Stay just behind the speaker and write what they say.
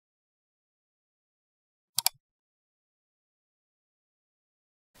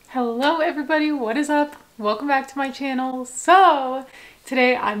Hello everybody, what is up? Welcome back to my channel. So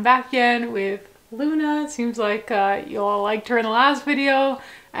today I'm back again with Luna. It seems like you all liked her in the last video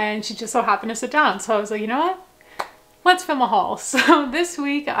and she just so happened to sit down. So I was like, you know what? Let's film a haul. So this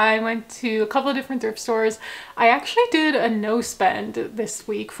week I went to a couple of different thrift stores. I actually did a no spend this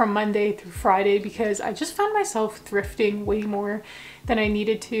week from Monday through Friday because I just found myself thrifting way more than I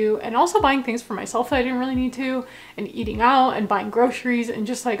needed to, and also buying things for myself that I didn't really need to, and eating out and buying groceries, and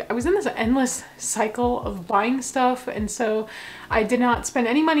just like I was in this endless cycle of buying stuff. And so I did not spend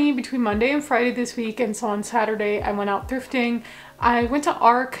any money between Monday and Friday this week, and so on Saturday I went out thrifting. I went to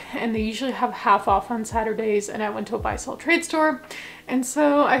ARC and they usually have half off on Saturdays, and I went to a buy sell trade store. And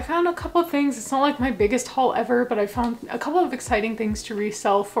so I found a couple of things. It's not like my biggest haul ever, but I found a couple of exciting things to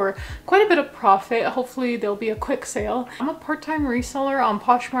resell for quite a bit of profit. Hopefully there'll be a quick sale. I'm a part-time reseller on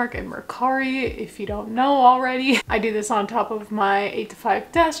Poshmark and Mercari, if you don't know already. I do this on top of my 8 to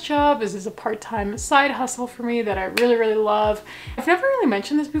 5 desk job. This is a part-time side hustle for me that I really love. I've never really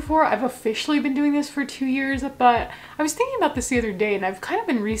mentioned this before. I've officially been doing this for 2 years, but I was thinking about this the other day, and I've kind of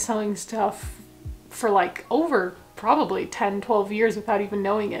been reselling stuff for like over probably 10-12 years without even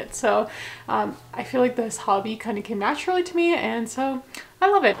knowing it. So I feel like this hobby kind of came naturally to me, and so I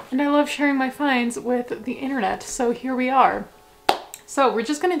love it. And I love sharing my finds with the internet. So here we are. So we're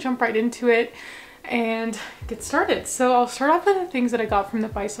just gonna jump right into it and get started. So I'll start off with the things that I got from the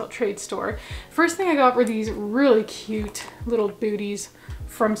buy sell trade store. First thing I got were these really cute little booties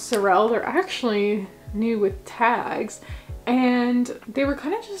from Sorel. They're actually new with tags, and they were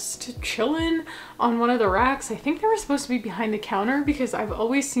kind of just chilling on one of the racks. I think they were supposed to be behind the counter because I've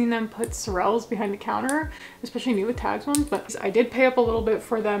always seen them put Sorels behind the counter, especially new with tags ones, but I did pay up a little bit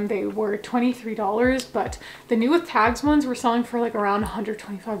for them. They were $23, but the new with tags ones were selling for like around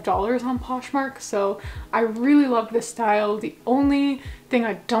 $125 on Poshmark. So I really love this style. The only thing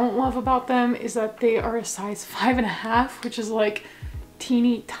I don't love about them is that they are a size 5.5, which is like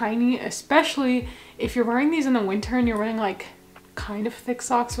teeny tiny, especially if you're wearing these in the winter and you're wearing like kind of thick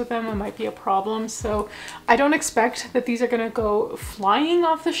socks with them. It might be a problem. So I don't expect that these are gonna go flying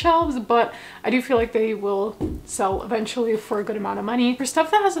off the shelves, but I do feel like they will sell eventually for a good amount of money. For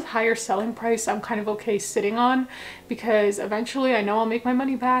stuff that has a higher selling price, I'm kind of okay sitting on, because eventually I know I'll make my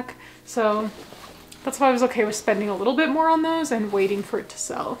money back. So that's why I was okay with spending a little bit more on those and waiting for it to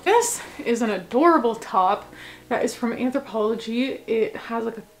sell. This is an adorable top that is from Anthropologie. It has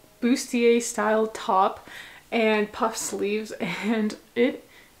like a bustier style top and puff sleeves, and it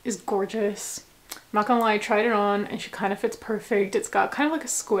is gorgeous. I'm not gonna lie, I tried it on and she kind of fits perfect. It's got kind of like a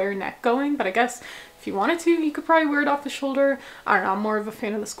square neck going, but I guess if you wanted to, you could probably wear it off the shoulder. I don't know, I'm more of a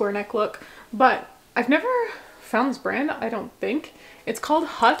fan of the square neck look, but I've never found this brand, I don't think. It's called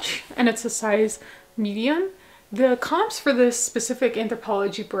Hutch and it's a size medium. The comps for this specific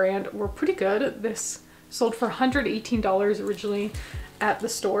Anthropologie brand were pretty good. This sold for $118 originally at the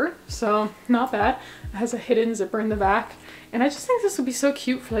store, so not bad. It has a hidden zipper in the back, and I just think this would be so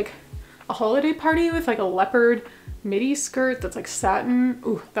cute for like a holiday party with like a leopard midi skirt that's like satin.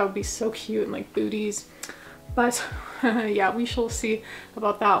 Ooh, that would be so cute, and like booties. But yeah, we shall see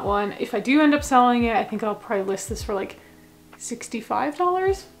about that one. If I do end up selling it, I think I'll probably list this for like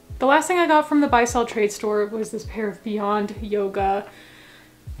 $65. The last thing I got from the buy sell trade store was this pair of Beyond Yoga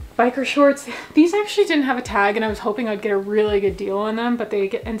biker shorts. These actually didn't have a tag, and I was hoping I'd get a really good deal on them, but they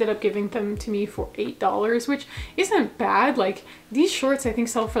ended up giving them to me for $8, which isn't bad. Like, these shorts I think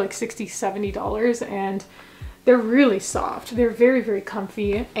sell for like $60-$70, and they're really soft. They're very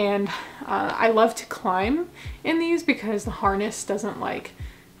comfy, and I love to climb in these because the harness doesn't like,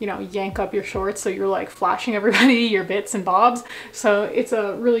 you know, yank up your shorts so you're like flashing everybody your bits and bobs. So it's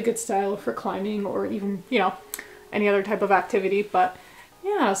a really good style for climbing or even, you know, any other type of activity. But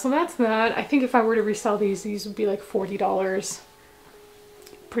yeah, so that's that. I think if I were to resell these would be like $40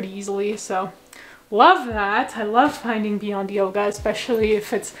 pretty easily. So love that. I love finding Beyond Yoga, especially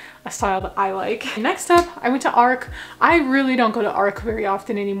if it's a style that I like. Next up, I went to ARC. I really don't go to ARC very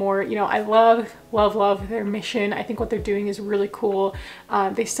often anymore. You know, I love their mission. I think what they're doing is really cool.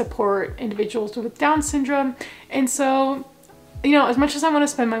 They support individuals with Down syndrome. And so, you know, as much as I want to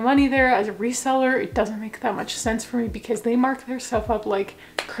spend my money there as a reseller, it doesn't make that much sense for me because they mark their stuff up like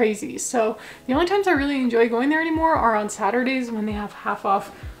crazy. So the only times I really enjoy going there anymore are on Saturdays when they have half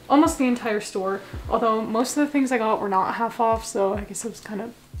off almost the entire store, although most of the things I got were not half off, so I guess it was kind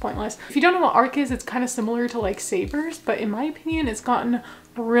of pointless. If you don't know what ARC is, it's kind of similar to like Savers, but in my opinion, it's gotten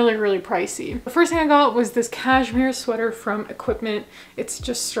really pricey. The first thing I got was this cashmere sweater from Equipment. It's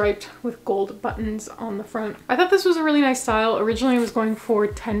just striped with gold buttons on the front. I thought this was a really nice style. Originally it was going for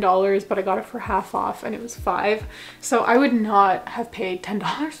 $10, but I got it for half off and it was $5. So I would not have paid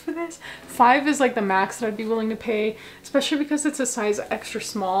 $10 for this. $5 is like the max that I'd be willing to pay, especially because it's a size extra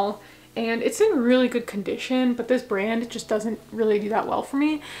small. And it's in really good condition, but this brand just doesn't really do that well for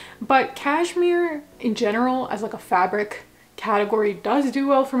me. But cashmere in general as like a fabric category does do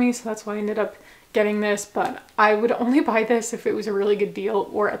well for me, so that's why I ended up getting this. But I would only buy this if it was a really good deal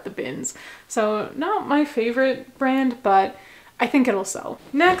or at the bins. So not my favorite brand, but I think it'll sell.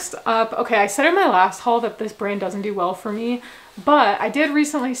 Next up, okay, I said in my last haul that this brand doesn't do well for me, but I did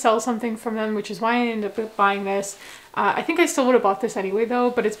recently sell something from them, which is why I ended up buying this. I think I still would have bought this anyway though,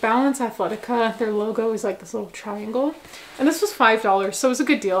 but it's Balance Athletica. Their logo is like this little triangle. And this was $5, so it was a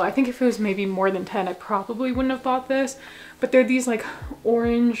good deal. I think if it was maybe more than 10, I probably wouldn't have bought this. But they're these like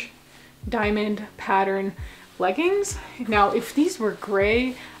orange diamond pattern leggings. Now, if these were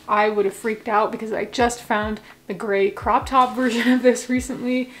gray, I would have freaked out because I just found the gray crop top version of this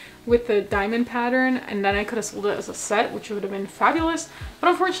recently with the diamond pattern, and then I could have sold it as a set, which would have been fabulous. But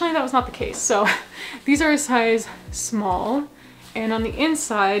unfortunately that was not the case. So these are a size small, and on the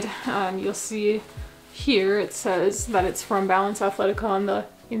inside you'll see here it says that it's from Balance Athletica on the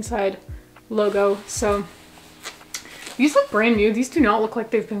inside logo. So these look brand new. These do not look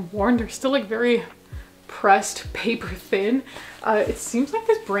like they've been worn. They're still like very pressed paper thin. It seems like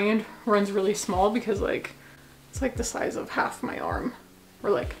this brand runs really small because like it's like the size of half my arm,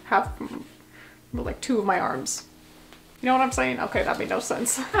 or like like 2 of my arms. You know what I'm saying? Okay, that made no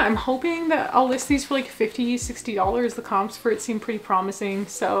sense. I'm hoping that I'll list these for like $50, $60. The comps for it seem pretty promising.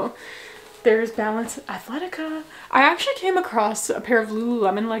 So there's Balance Athletica. I actually came across a pair of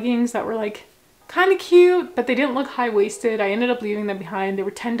Lululemon leggings that were like kind of cute, but they didn't look high-waisted. I ended up leaving them behind. They were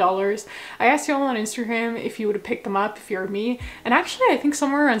 $10. I asked y'all on Instagram if you would have picked them up if you're me, and actually I think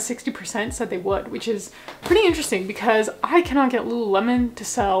somewhere around 60% said they would, which is pretty interesting because I cannot get Lululemon to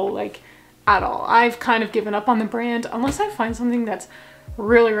sell like at all. I've kind of given up on the brand unless I find something that's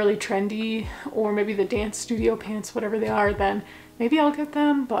really trendy, or maybe the dance studio pants, whatever they are, then maybe I'll get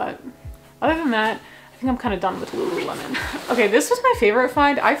them. But other than that, I think I'm kind of done with Lululemon. Okay, this was my favorite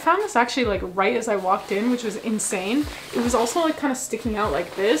find. I found this actually like right as I walked in, which was insane. It was also like kind of sticking out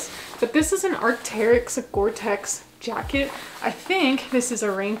like this, but this is an Arc'teryx Gore-Tex jacket. I think this is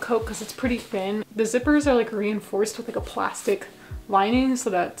a raincoat because it's pretty thin. The zippers are like reinforced with like a plastic lining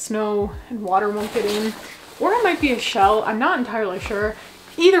so that snow and water won't get in, or it might be a shell. I'm not entirely sure.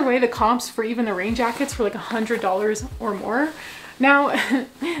 Either way, the comps for even the rain jackets were like $100 or more. Now,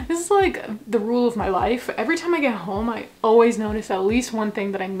 this is like the rule of my life. Every time I get home, I always notice at least one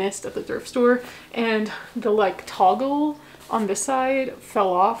thing that I missed at the thrift store, and the like toggle on this side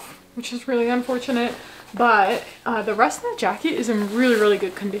fell off, which is really unfortunate. But the rest of the jacket is in really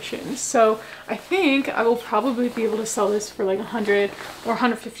good condition. So I think I will probably be able to sell this for like $100 or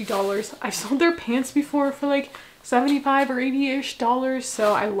 $150. I've sold their pants before for like $75 or $80-ish,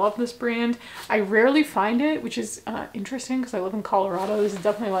 so I love this brand. I rarely find it, which is interesting because I live in Colorado. This is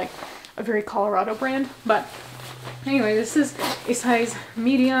definitely like a very Colorado brand. But anyway, this is a size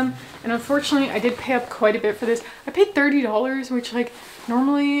medium, and unfortunately I did pay up quite a bit for this. I paid $30, which like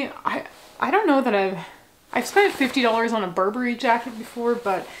normally I don't know that I've spent $50 on a Burberry jacket before,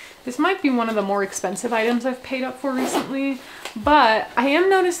 but this might be one of the more expensive items I've paid up for recently. But I am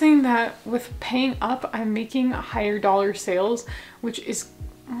noticing that with paying up, I'm making higher dollar sales, which is,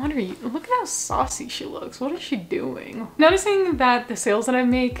 what are you, look at how saucy she looks. What is she doing? Noticing that the sales that I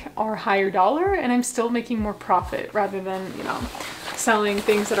make are higher dollar and I'm still making more profit rather than, you know, selling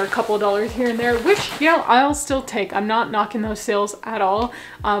things that are a couple of dollars here and there, which, you know, I'll still take. I'm not knocking those sales at all,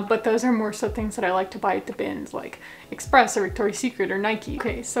 but those are more so things that I like to buy at the bins, like Express or Victoria's Secret or Nike.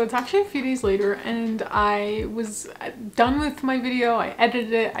 Okay, so it's actually a few days later and I was done with my video. I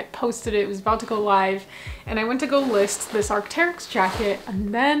edited it, I posted it, it was about to go live, and I went to go list this Arc'teryx jacket,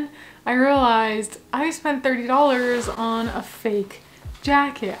 and then I realized I spent $30 on a fake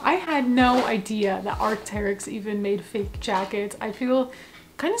jacket. I had no idea that Arc'teryx even made fake jackets. I feel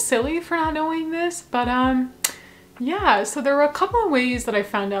kind of silly for not knowing this, but yeah, so there were a couple of ways that I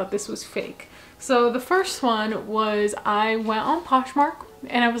found out this was fake. So the first one was I went on Poshmark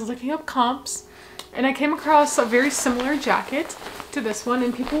and I was looking up comps, and I came across a very similar jacket to this one,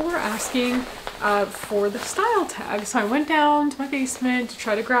 and people were asking for the style tag. So I went down to my basement to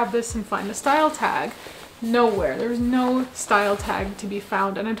try to grab this and find the style tag. Nowhere. There's no style tag to be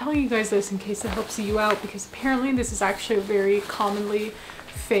found, and I'm telling you guys this in case it helps you out, because apparently this is actually a very commonly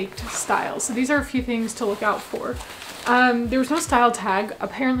faked style. So these are a few things to look out for. There was no style tag.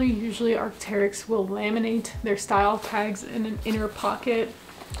 Apparently, usually Arc'teryx will laminate their style tags in an inner pocket.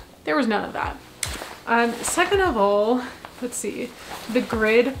 There was none of that. Second of all, let's see. The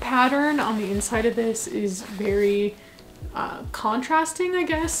grid pattern on the inside of this is very contrasting, I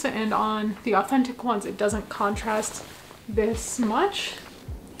guess, and on the authentic ones it doesn't contrast this much.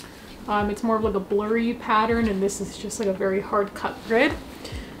 It's more of like a blurry pattern, and this is just like a very hard cut grid.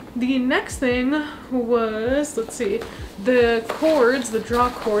 The next thing was, let's see, the cords, the draw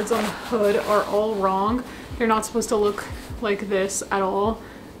cords on the hood are all wrong. They're not supposed to look like this at all.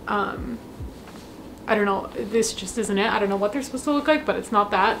 I don't know, this just isn't it. I don't know what they're supposed to look like, but it's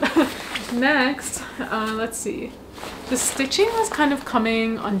not that. Next, let's see. The stitching was kind of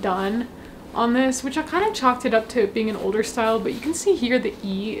coming undone on this, which I kind of chalked it up to it being an older style, but you can see here the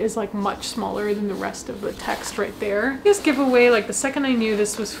E is like much smaller than the rest of the text right there. This giveaway, like the second I knew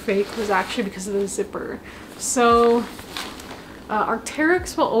this was fake was actually because of the zipper. So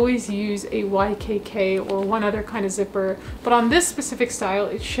Arc'teryx will always use a YKK or one other kind of zipper, but on this specific style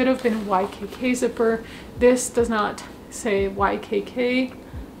it should have been YKK zipper. This does not say YKK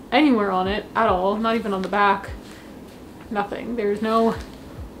anywhere on it at all, not even on the back. Nothing. There's no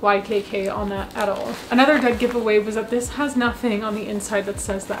YKK on that at all. Another dead giveaway was that this has nothing on the inside that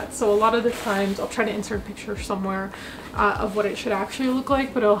says that. So a lot of the times I'll try to insert a picture somewhere of what it should actually look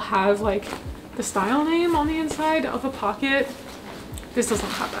like, but it'll have like the style name on the inside of a pocket. This doesn't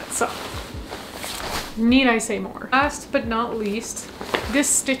have that, so need I say more? Last but not least, this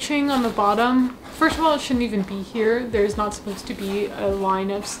stitching on the bottom, first of all, it shouldn't even be here. There's not supposed to be a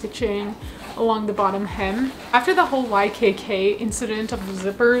line of stitching along the bottom hem. After the whole YKK incident of the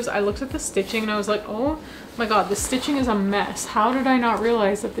zippers, I looked at the stitching and I was like, oh my god, the stitching is a mess. How did I not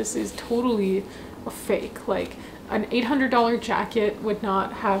realize that this is totally a fake? Like, an $800 jacket would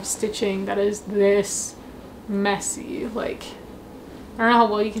not have stitching that is this messy. Like, I don't know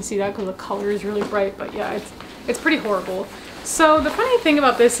how well you can see that because the color is really bright, but yeah, it's pretty horrible. So the funny thing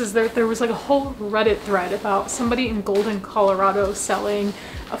about this is that there was like a whole Reddit thread about somebody in Golden, Colorado selling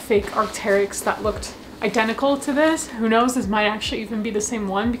a fake Arc'teryx that looked identical to this. Who knows, this might actually even be the same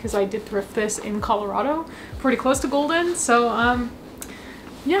one because I did thrift this in Colorado, pretty close to Golden. So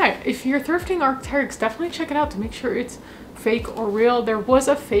yeah, if you're thrifting Arc'teryx, definitely check it out to make sure it's fake or real. There was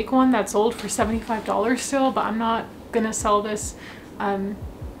a fake one that sold for $75 still, but I'm not gonna sell this.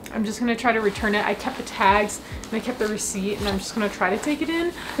 I'm just gonna try to return it. I kept the tags and I kept the receipt, and I'm just gonna try to take it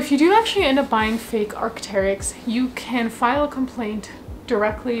in. If you do actually end up buying fake Arc'teryx, you can file a complaint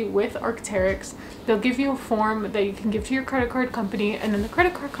directly with Arc'teryx. They'll give you a form that you can give to your credit card company, and then the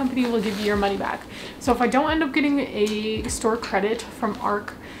credit card company will give you your money back. So if I don't end up getting a store credit from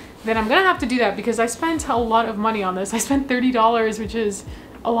Arc, then I'm gonna have to do that because I spent a lot of money on this. I spent $30, which is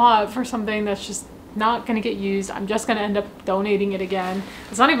a lot for something that's just not gonna get used. I'm just gonna end up donating it again.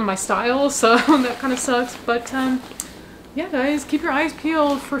 It's not even my style, so that kind of sucks. But yeah guys, keep your eyes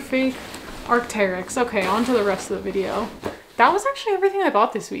peeled for fake Arc'teryx. Okay, on to the rest of the video. That was actually everything I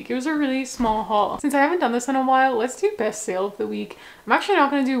bought this week. It was a really small haul. Since I haven't done this in a while, let's do best sale of the week. I'm actually not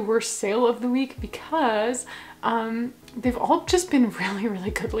gonna do worst sale of the week because they've all just been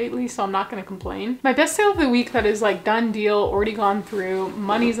really good lately, so I'm not gonna complain. My best sale of the week that is like done deal, already gone through,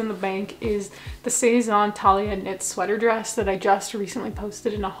 money's in the bank, is the Saison Talia knit sweater dress that I just recently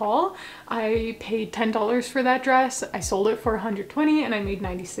posted in a haul. I paid $10 for that dress. I sold it for $120 and I made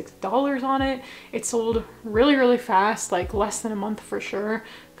 $96 on it. It sold really fast, like less than a month for sure,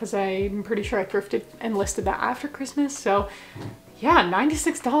 because I'm pretty sure I thrifted and listed that after Christmas. So yeah,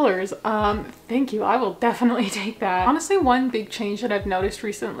 $96. Thank you. I will definitely take that. Honestly, one big change that I've noticed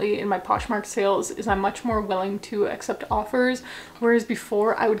recently in my Poshmark sales is I'm much more willing to accept offers, whereas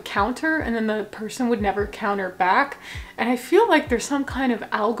before I would counter and then the person would never counter back. And I feel like there's some kind of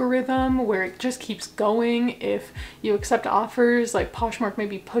algorithm where it just keeps going if you accept offers. Like Poshmark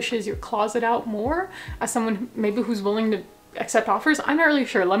maybe pushes your closet out more as someone maybe who's willing to accept offers. I'm not really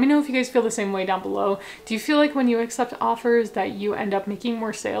sure. Let me know if you guys feel the same way down below. Do you feel like when you accept offers that you end up making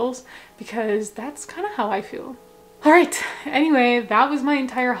more sales? Because that's kind of how I feel. All right, anyway, that was my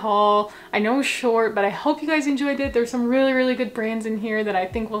entire haul. I know it was short, but I hope you guys enjoyed it. There's some really good brands in here that I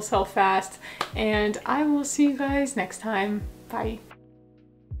think will sell fast, and I will see you guys next time. Bye.